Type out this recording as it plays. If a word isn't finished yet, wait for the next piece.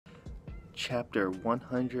chapter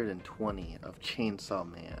 120 of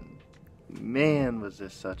Chainsaw Man. Man, was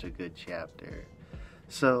this such a good chapter.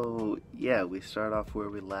 So, yeah, we start off where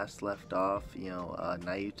we last left off.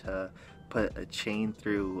 Nayuta put a chain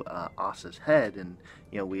through Asa's head, and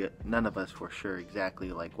none of us were sure exactly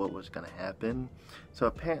like what was gonna happen. So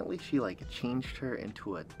apparently she like changed her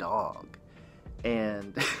into a dog,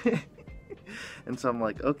 and and so I'm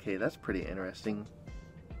like, okay, that's pretty interesting.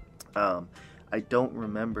 I don't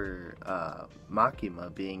remember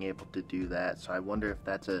Makima being able to do that, so I wonder if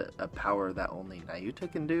that's a power that only Nayuta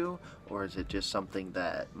can do, or is it just something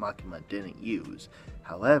that Makima didn't use.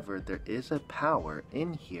 However, there is a power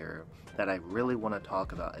in here that I really want to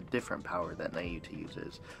talk about, a different power that Nayuta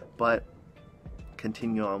uses. But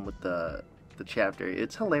continue on with the chapter.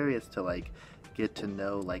 It's hilarious to like get to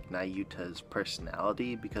know like Nayuta's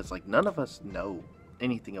personality, because like none of us know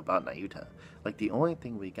anything about Nayuta. Like the only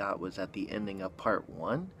thing we got was at the ending of part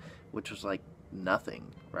 1, which was like nothing,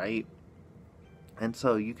 right? And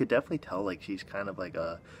so you could definitely tell like she's kind of like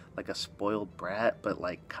a spoiled brat, but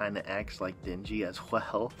like kind of acts like Denji as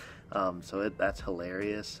well. That's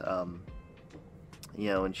hilarious.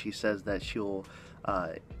 And she says that she'll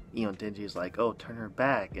Denji's like, oh, turn her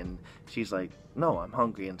back, and she's like, no, I'm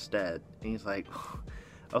hungry instead. And he's like,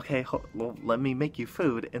 okay, well, let me make you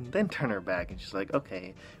food and then turn her back. And she's like,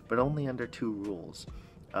 okay, but only under 2 rules.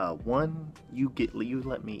 One, you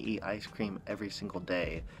let me eat ice cream every single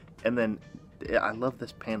day. And then I love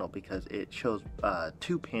this panel because it shows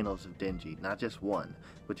 2 panels of Denji, not just one,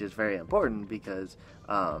 which is very important because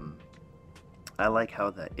I like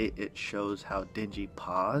how it shows how Denji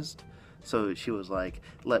paused. So she was like,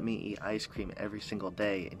 let me eat ice cream every single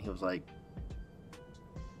day, and he was like,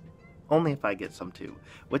 only if I get some too,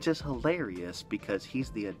 which is hilarious because he's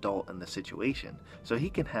the adult in the situation, so he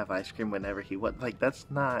can have ice cream whenever he wants. Like, that's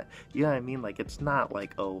not, you know what I mean? Like, it's not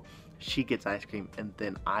like, oh, she gets ice cream and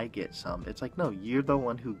then I get some. It's like, no, you're the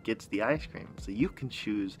one who gets the ice cream, so you can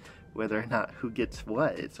choose whether or not who gets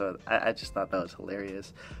what. So I just thought that was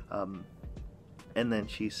hilarious. And then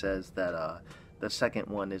she says that the second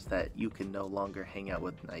one is that you can no longer hang out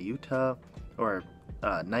with Nayuta, or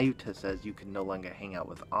Nayuta says you can no longer hang out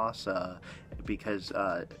with Asa because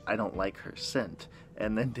I don't like her scent.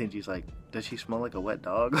 And then Denji's like, does she smell like a wet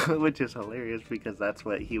dog? Which is hilarious because that's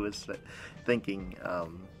what he was thinking,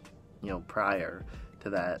 prior to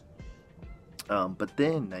that. But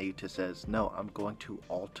then Nayuta says, no, I'm going to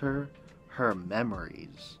alter her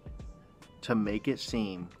memories to make it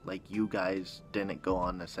seem like you guys didn't go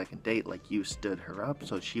on a second date, like you stood her up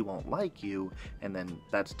so she won't like you, and then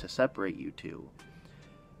that's to separate you two.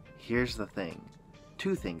 Here's the thing.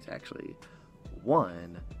 2 things, actually.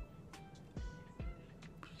 One,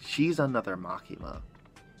 she's another Makima.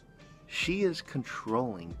 She is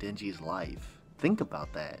controlling Denji's life. Think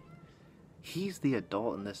about that. He's the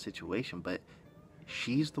adult in this situation, but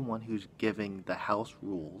she's the one who's giving the house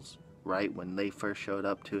rules, right? When they first showed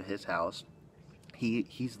up to his house,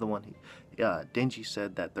 he's the one who, Denji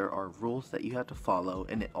said that there are rules that you have to follow,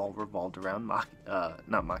 and it all revolved around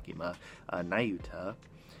Nayuta.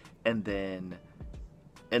 And then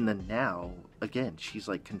now, again, she's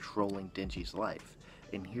like controlling Denji's life.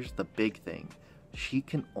 And here's the big thing. She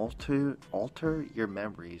can alter your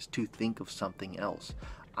memories to think of something else.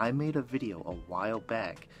 I made a video a while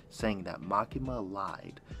back saying that Makima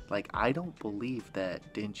lied. Like, I don't believe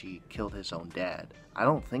that Denji killed his own dad. I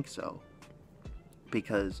don't think so.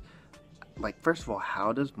 Because, like, first of all,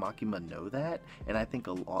 how does Makima know that? And I think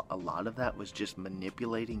a lot of that was just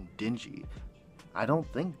manipulating Denji. I don't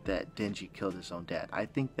think that Denji killed his own dad. I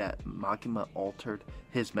think that Makima altered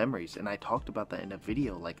his memories, and I talked about that in a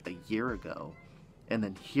video like a year ago. And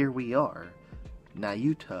then here we are.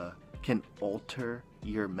 Nayuta can alter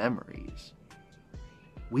your memories.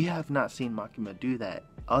 We have not seen Makima do that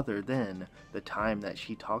other than the time that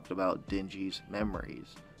she talked about Denji's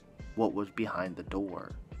memories. What was behind the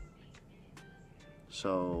door.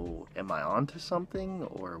 So, am I onto something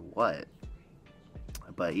or what?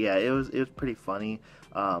 But yeah, it was pretty funny.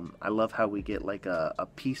 I love how we get like a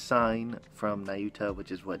peace sign from Nayuta,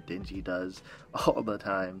 which is what Denji does all the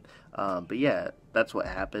time. But yeah, that's what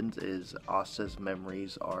happens, is Asa's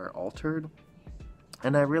memories are altered.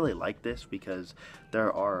 And I really like this because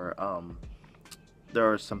there are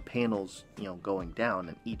some panels, going down,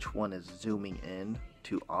 and each one is zooming in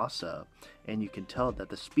to Asa, and you can tell that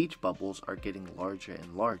the speech bubbles are getting larger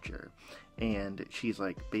and larger, and she's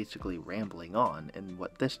like basically rambling on. And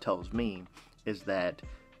what this tells me is that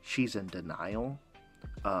she's in denial,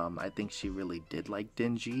 I think she really did like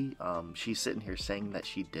Denji. She's sitting here saying that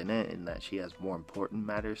she didn't and that she has more important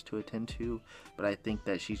matters to attend to, but I think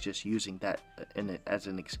that she's just using that as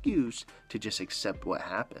an excuse to just accept what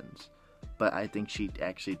happens. But I think she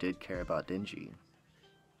actually did care about Denji.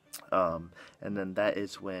 And then that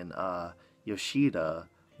is when Yoshida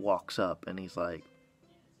walks up and he's like,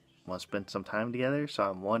 want to spend some time together? So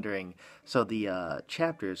I'm wondering, so the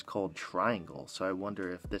chapter is called Triangle, so I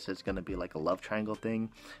wonder if this is going to be like a love triangle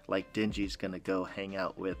thing, like Denji's going to go hang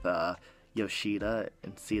out with Yoshida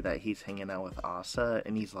and see that he's hanging out with Asa,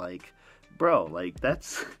 and he's like, bro, like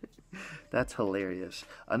that's that's hilarious.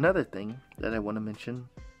 Another thing that I want to mention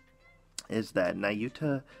is that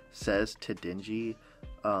Nayuta says to Denji,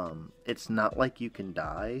 it's not like you can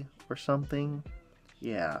die or something.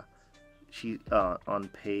 Yeah, she on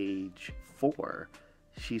page 4,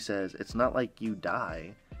 she says it's not like you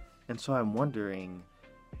die, and so I'm wondering,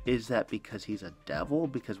 is that because he's a devil?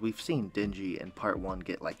 Because we've seen Denji in part 1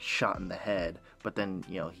 get like shot in the head, but then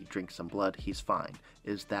he drinks some blood, he's fine.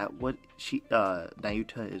 Is that what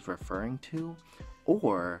Nayuta is referring to,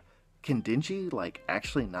 or can Denji like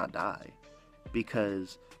actually not die?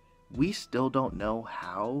 Because we still don't know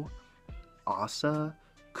how Asa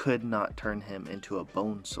could not turn him into a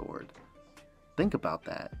bone sword. Think about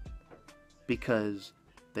that, because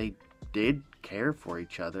they did care for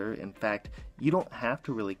each other. In fact, you don't have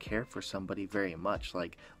to really care for somebody very much.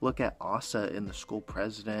 Like, look at Asa in the school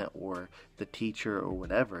president or the teacher or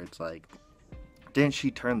whatever. It's like, didn't she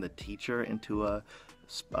turn the teacher into a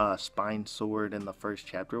spine sword in the first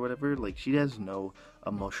chapter or whatever? Like, she has no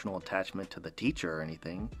emotional attachment to the teacher or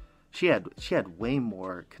anything. She had way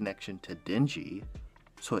more connection to Denji,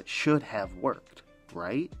 so it should have worked,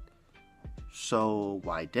 right? So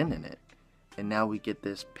why didn't it? And now we get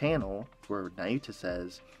this panel where Nayuta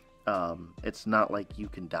says, it's not like you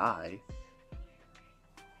can die.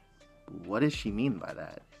 What does she mean by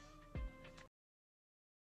that?